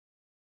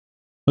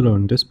Hello,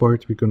 in this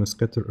part we're going to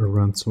scatter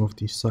around some of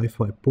these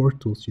sci-fi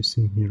portals you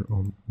see here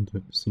on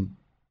the scene.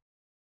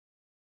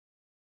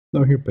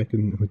 Now here back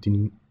in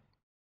Houdini,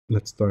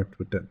 let's start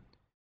with that.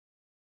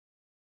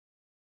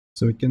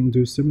 So we can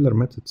do similar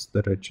methods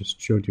that I just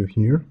showed you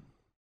here.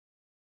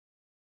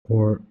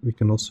 Or we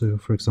can also,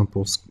 for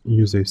example,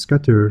 use a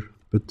scatter,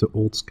 but the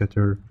old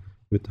scatter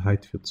with the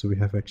height field. So we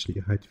have actually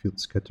a height field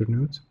scatter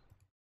node.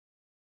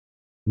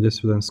 And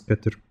this will then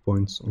scatter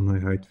points on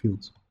a height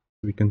field. So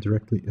we can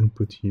directly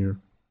input here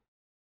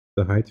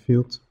the height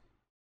field,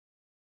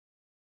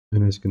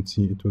 and as you can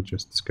see it will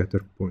just scatter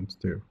points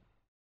there.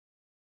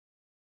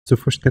 So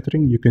for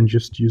scattering you can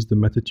just use the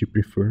method you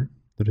prefer.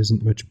 There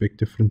isn't much big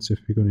difference if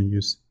you're going to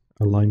use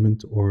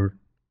alignment or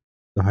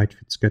the height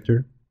field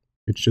scatter.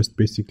 It's just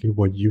basically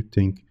what you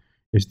think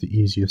is the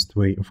easiest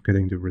way of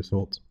getting the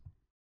result.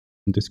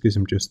 In this case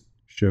I'm just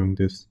showing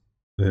this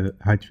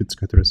height field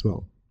scatter as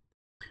well.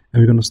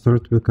 And we're going to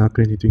start with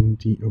calculating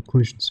the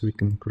occlusion. So we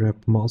can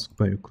grab mask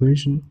by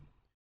occlusion,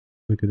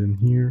 plug it in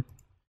here,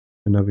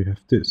 and now we have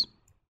this.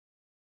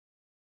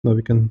 Now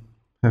we can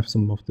have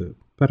some of the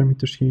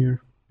parameters here.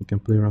 We can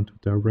play around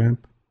with our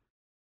ramp,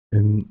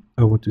 and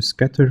I want to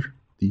scatter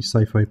the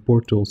sci-fi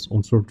portals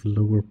on sort of the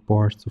lower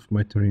parts of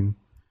my terrain.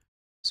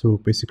 So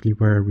basically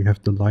where we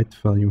have the light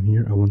value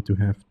here, I want to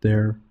have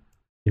there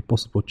a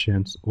possible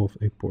chance of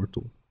a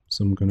portal.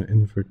 So I'm going to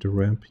invert the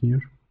ramp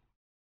here,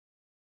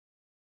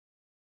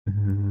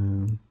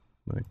 and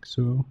like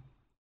so.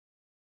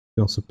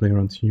 We also play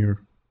around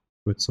here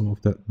with some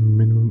of that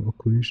minimum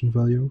occlusion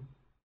value,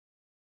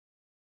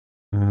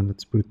 and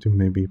let's put it to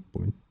maybe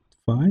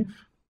 0.5.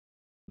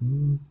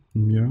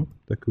 Yeah,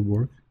 that could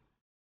work.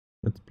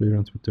 Let's play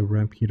around with the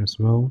ramp here as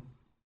well.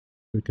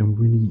 We can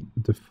really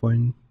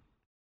define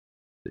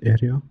the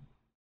area.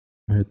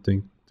 I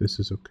think this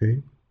is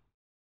okay.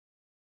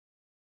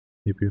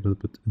 Maybe a little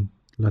bit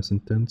less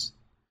intense.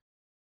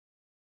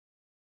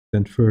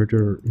 Then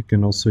further, you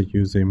can also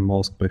use a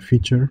mask by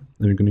feature.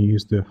 And we're going to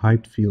use the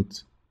height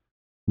field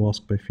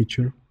mask by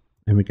feature,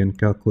 and we can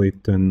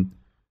calculate then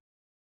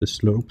the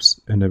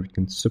slopes, and then we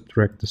can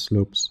subtract the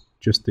slopes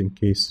just in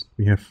case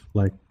we have,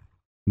 like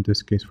in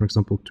this case for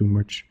example, too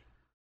much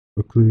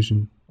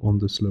occlusion on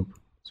the slope.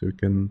 So we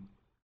can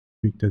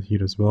tweak that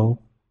here as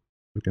well.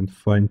 We can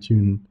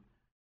fine-tune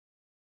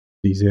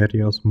these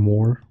areas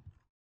more.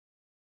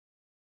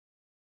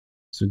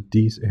 So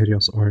these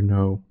areas are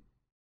now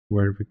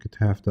where we could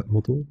have that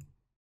model.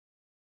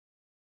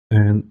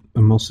 And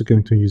I'm also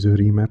going to use a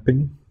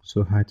remapping,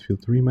 so height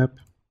field remap,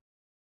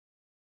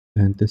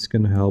 and this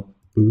can help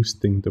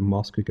boosting the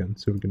mask again.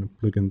 So we're going to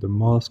plug in the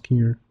mask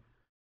here,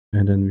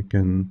 and then we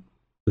can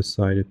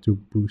decide to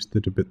boost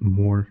it a bit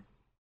more,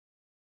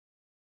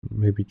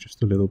 maybe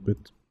just a little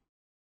bit.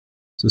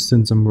 So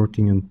since I'm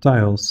working in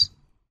tiles,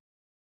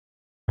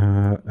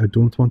 I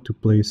don't want to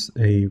place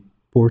a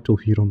portal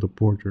here on the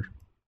border.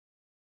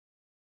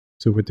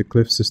 So with the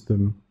cliff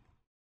system,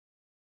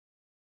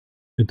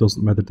 it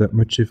doesn't matter that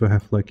much if I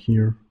have like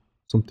here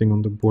something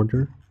on the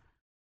border.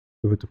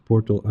 But with the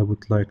portal I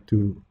would like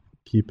to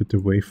keep it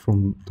away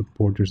from the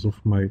borders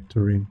of my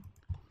terrain.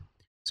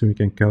 So we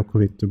can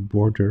calculate the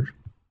border.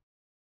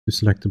 To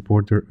select the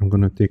border I'm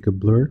going to take a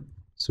blur.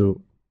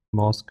 So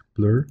mask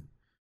blur.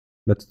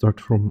 Let's start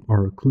from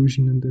our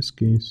occlusion in this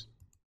case.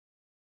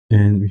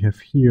 And we have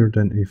here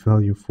then a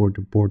value for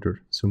the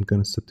border. So I'm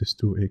going to set this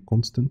to a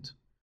constant.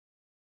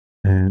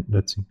 And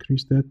let's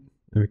increase that.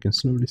 And we can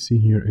slowly see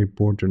here a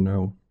border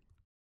now.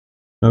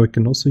 Now we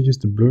can also use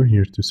the blur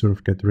here to sort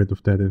of get rid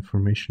of that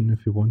information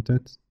if you want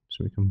that.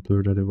 So we can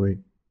blur that away.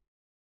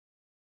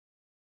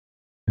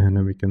 And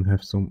then we can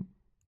have some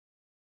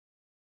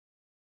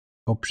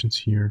options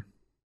here.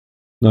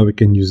 Now we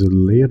can use a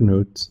layer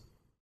node to,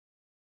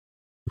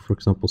 for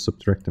example,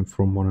 subtract them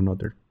from one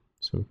another.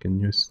 So we can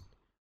just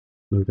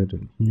plug that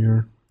in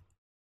here.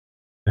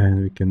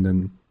 And we can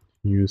then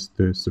use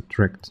the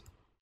subtract.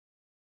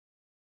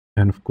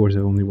 And of course I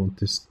only want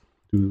this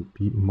to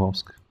be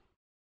mask.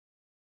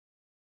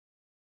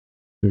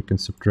 So we can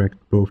subtract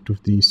both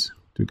of these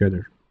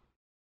together.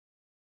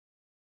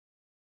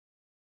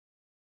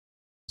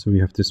 So we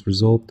have this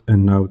result,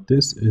 and now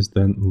this is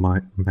then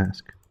my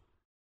mask.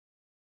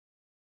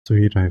 So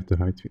here I have the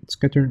height field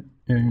scatter,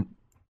 and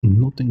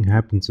nothing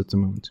happens at the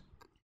moment.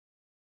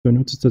 So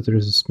notice that there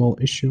is a small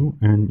issue,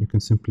 and you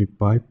can simply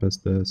bypass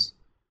this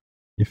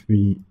if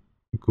we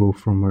go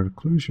from our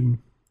occlusion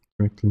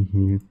directly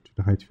here to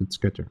the height field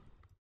scatter.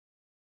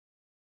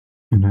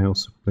 And I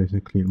also place a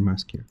clear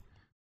mask here.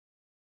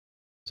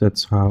 So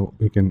that's how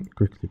we can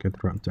quickly get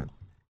around that.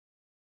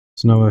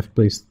 So now I've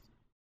placed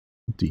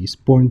these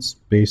points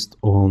based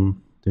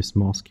on this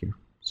mask here.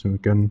 So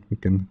again, we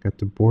can get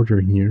the border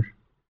here,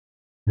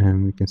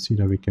 and we can see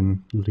that we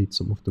can delete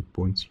some of the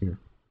points here.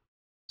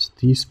 So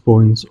these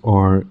points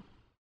are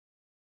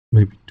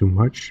maybe too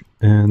much,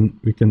 and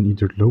we can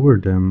either lower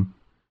them,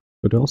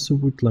 but I also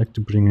would like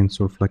to bring in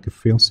sort of like a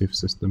failsafe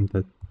system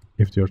that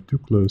if they are too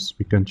close,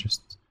 we can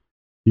just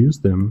fuse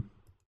them.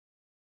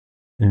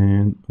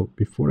 And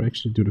before I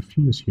actually do the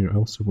fuse here, I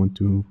also want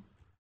to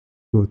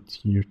go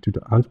here to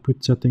the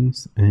output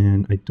settings,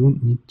 and I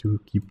don't need to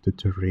keep the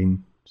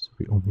terrain, so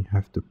we only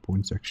have the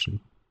points actually.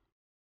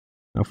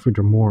 Now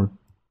furthermore,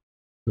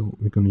 so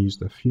we're going to use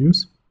the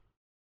fuse,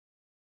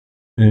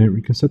 and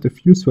we can set the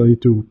fuse value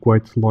to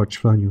quite large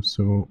value,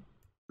 so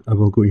I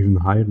will go even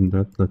higher than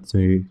that, let's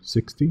say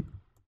 60.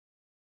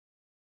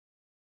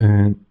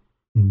 And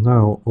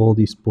now all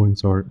these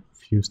points are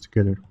fused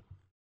together.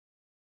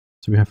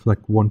 So we have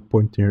like one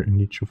point there in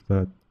each of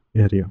that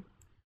area.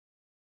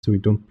 So we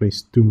don't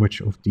place too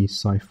much of these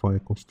sci-fi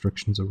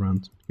constructions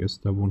around, because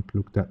that won't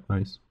look that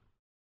nice.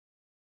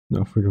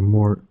 Now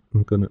furthermore,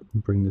 I'm gonna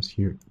bring this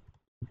here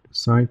to the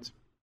side.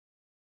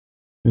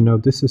 And now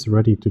this is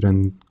ready to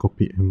then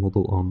copy a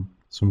model on.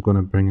 So I'm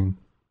gonna bring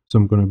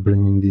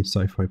in these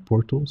sci-fi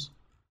portals.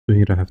 So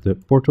here I have the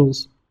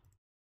portals.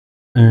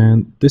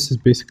 And this is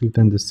basically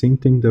then the same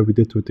thing that we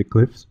did with the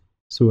cliffs.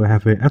 So I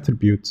have an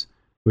attribute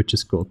which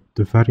is called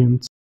the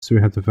variant. So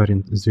we have the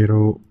variant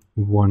 0,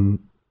 1,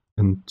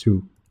 and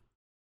 2.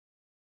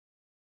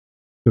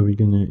 So we're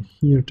gonna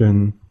here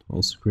then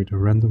also create a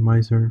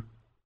randomizer.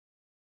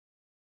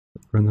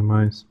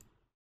 Randomize.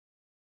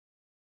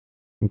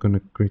 I'm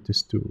gonna create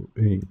this to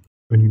a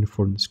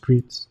uniform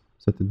discrete,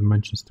 set the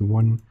dimensions to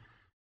 1,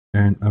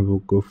 and I will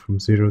go from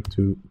 0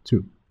 to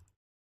 2.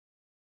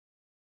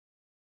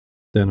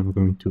 Then I'm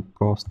going to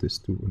cast this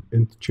to an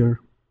integer.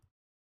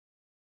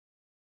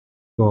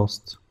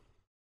 Cast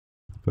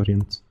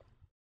variant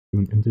to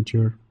an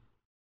integer.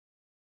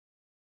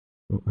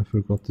 Oh, I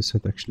forgot to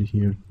set actually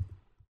here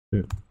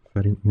the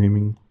variant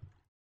naming.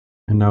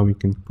 And now we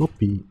can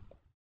copy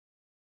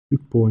 2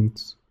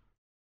 points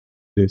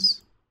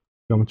this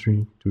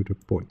geometry to the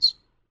points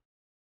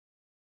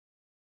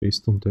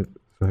based on the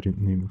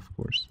variant name, of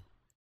course.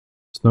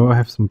 So now I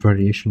have some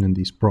variation in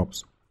these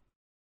props.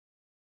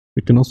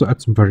 We can also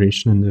add some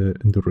variation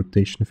in the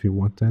rotation if you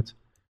want that,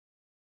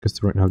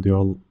 because right now they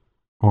all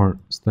are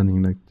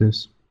standing like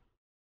this.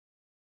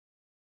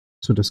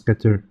 So the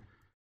scatter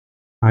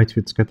height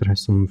with scatter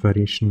has some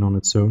variation on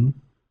its own.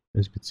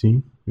 As you can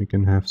see, we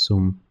can have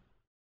some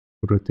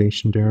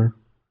rotation there,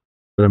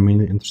 but I'm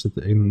mainly interested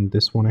in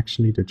this one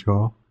actually, the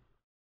jaw.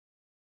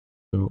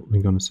 So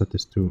we're gonna set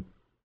this to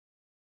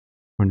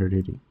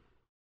 180. So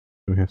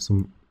we have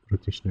some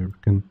rotation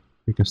there.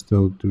 We can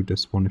still do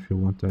this one if you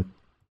want that.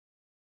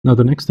 Now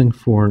the next thing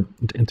for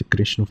the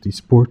integration of these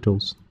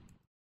portals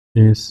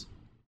is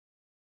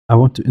I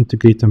want to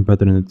integrate them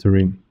better in the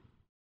terrain.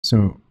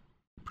 So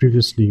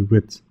previously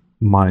with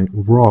my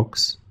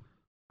rocks,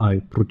 I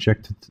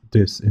projected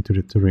this into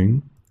the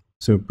terrain.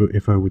 So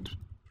if I would,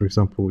 for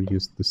example,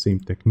 use the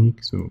same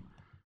technique, so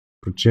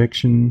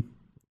projection,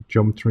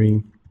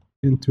 geometry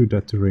into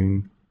that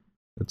terrain.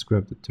 Let's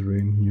grab the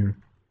terrain here.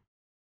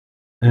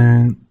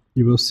 And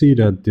you will see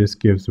that this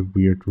gives a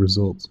weird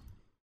result.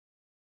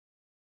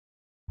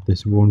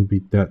 This won't be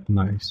that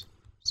nice.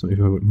 So if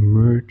I would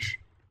merge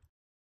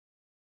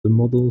the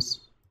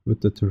models with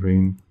the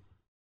terrain,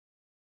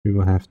 we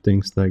will have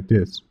things like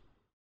this.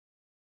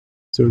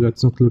 So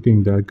that's not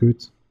looking that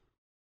good.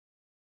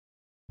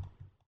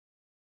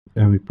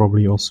 And we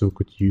probably also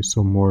could use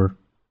some more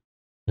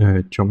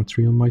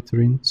geometry on my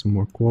terrain, some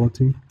more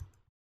quality.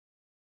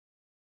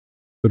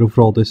 But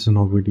overall, this is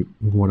not really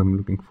what I'm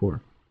looking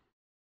for.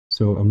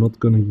 So I'm not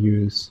going to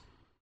use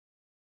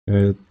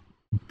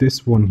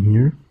this one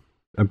here.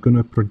 I'm going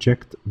to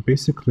project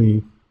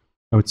basically,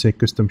 I would say,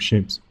 custom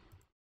shapes.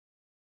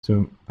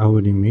 So I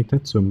already made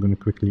that, so I'm going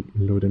to quickly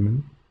load them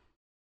in.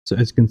 So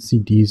as you can see,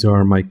 these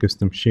are my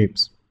custom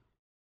shapes.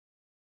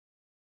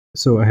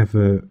 So I have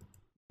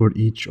for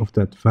each of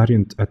that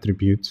variant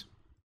attribute,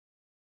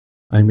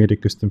 I made a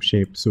custom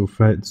shape. So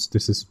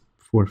this is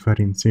for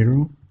variant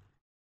 0,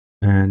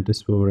 and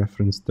this will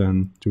reference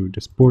then to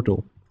this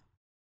portal.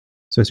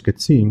 So as you can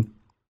see,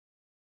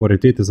 what I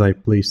did is I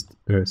placed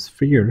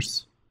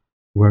spheres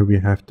where we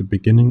have the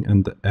beginning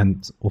and the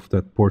end of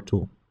that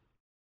portal.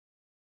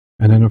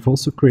 And then I've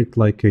also created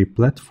like a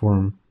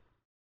platform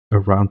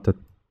around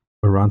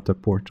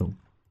that portal.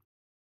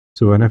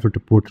 So whenever the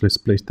portal is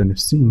placed in a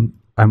scene,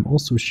 I'm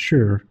also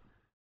sure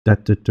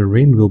that the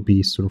terrain will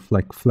be sort of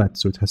like flat,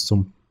 so it has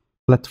some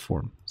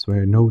platform. So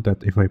I know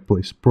that if I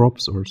place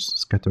props or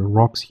scatter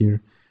rocks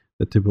here,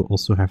 that they will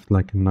also have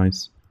like a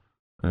nice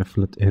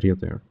flat area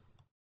there.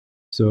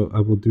 So I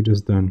will do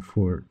this then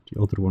for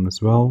the other one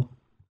as well.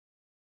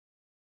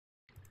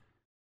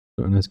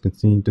 So, and as you can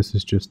see, this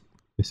is just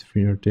a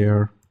sphere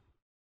there.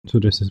 So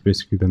this is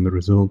basically then the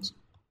result.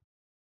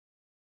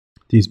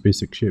 These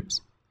basic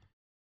shapes.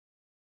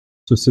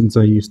 So since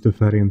I used the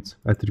variant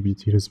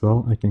attribute here as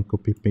well, I can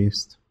copy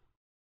paste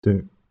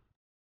the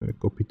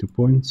copy 2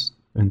 points,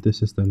 and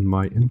this is then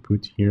my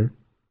input here.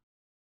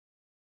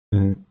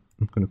 I'm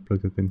going to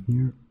plug it in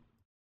here,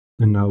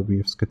 and now we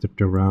have scattered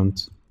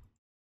around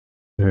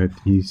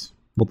these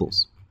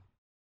models.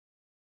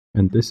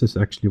 And this is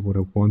actually what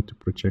I want to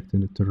project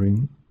in the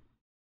terrain.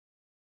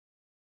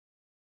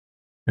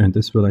 And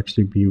this will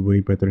actually be way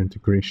better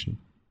integration.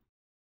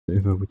 So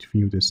if I would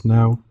view this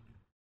now,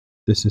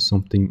 this is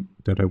something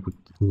that I would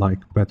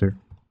like better.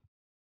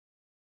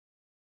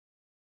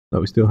 Now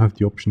we still have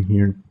the option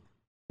here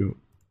to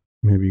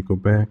maybe go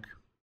back,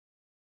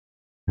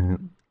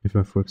 and if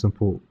I, for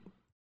example,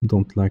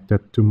 don't like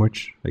that too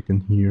much, I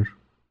can here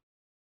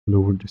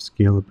lower the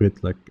scale a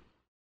bit, like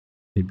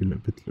maybe a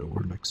little bit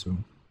lower, like so.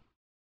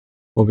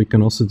 What we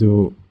can also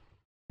do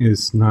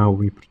is, now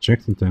we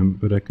projected them,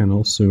 but I can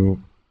also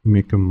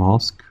make a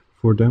mask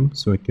for them,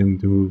 so I can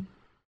do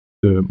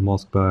the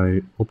mask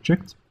by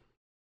object.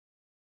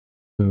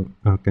 So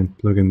I can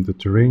plug in the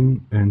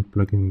terrain and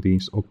plug in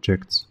these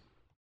objects.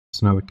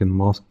 So now I can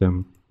mask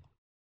them,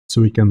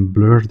 so we can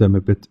blur them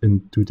a bit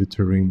into the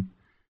terrain.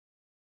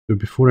 But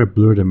before I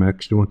blur them, I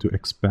actually want to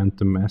expand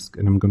the mask,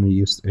 and I'm going to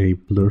use a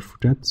blur for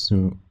that.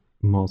 So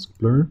mask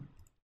blur,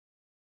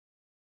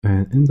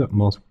 and in that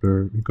mask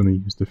blur we're going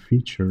to use the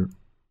feature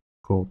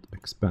called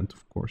expand,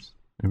 of course,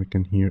 and we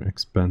can here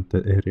expand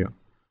the area.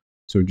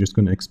 So we're just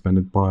going to expand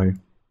it by,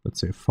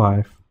 let's say,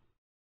 5,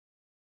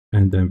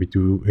 and then we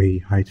do a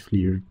height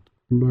field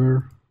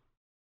blur,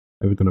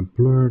 and we're going to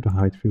blur the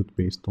height field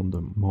based on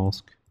the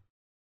mask,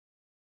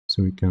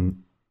 so we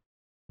can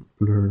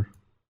blur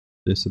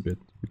this a bit.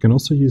 We can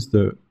also use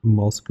the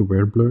mask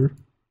aware blur,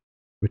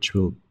 which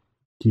will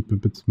keep a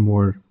bit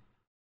more,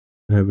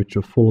 which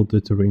will follow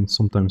the terrain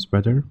sometimes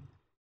better,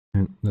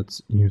 and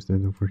let's use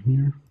that over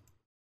here.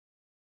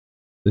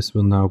 This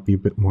will now be a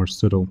bit more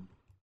subtle.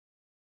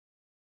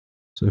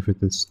 So if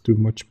it is too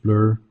much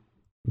blur,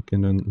 we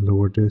can then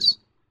lower this.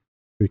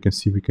 We can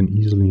see we can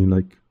easily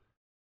like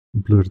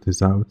blur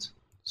this out.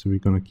 So we're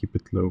gonna keep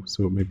it low.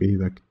 So maybe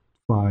like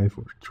 5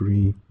 or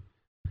 3.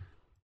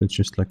 It's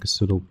just like a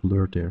subtle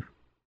blur there.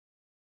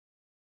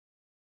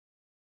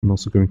 I'm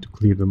also going to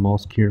clear the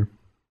mask here.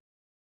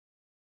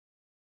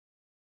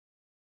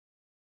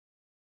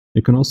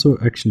 You can also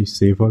actually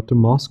save out the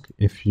mask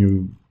if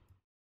you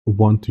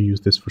want to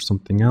use this for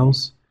something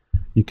else.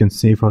 You can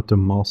save out the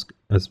mask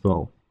as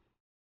well.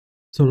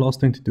 So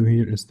last thing to do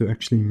here is to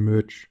actually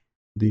merge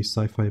the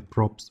sci-fi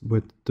props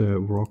with the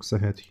rocks I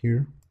had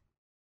here.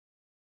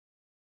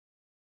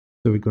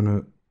 So we're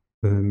gonna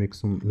make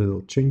some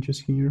little changes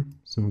here.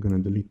 So I'm gonna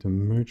delete the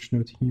merge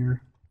node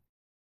here.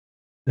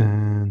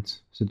 And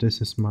so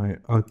this is my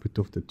output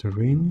of the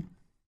terrain.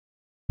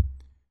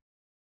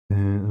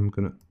 And I'm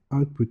gonna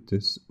output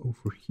this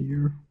over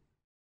here.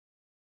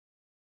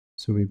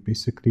 So we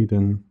basically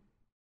then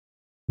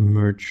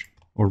merge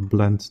or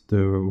blend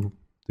the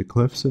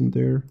cliffs in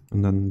there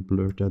and then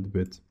blur that a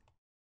bit.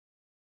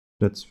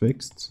 That's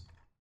fixed.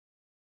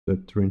 The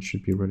terrain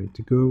should be ready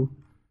to go.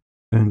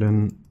 And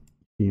then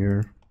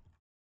here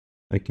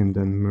I can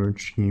then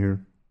merge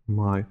here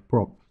my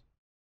prop,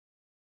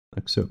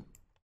 like so.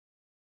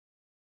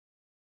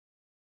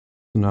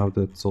 So now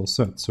that's all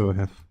set. So I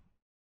have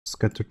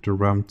scattered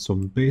around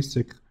some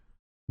basic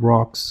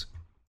rocks,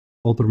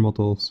 other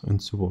models, and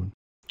so on.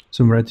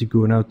 So I'm ready to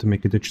go now to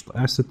make a digital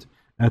asset,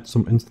 add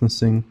some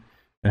instancing,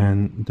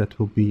 and that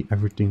will be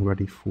everything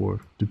ready for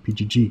the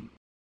PGG.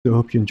 So I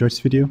hope you enjoyed this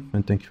video,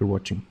 and thank you for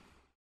watching.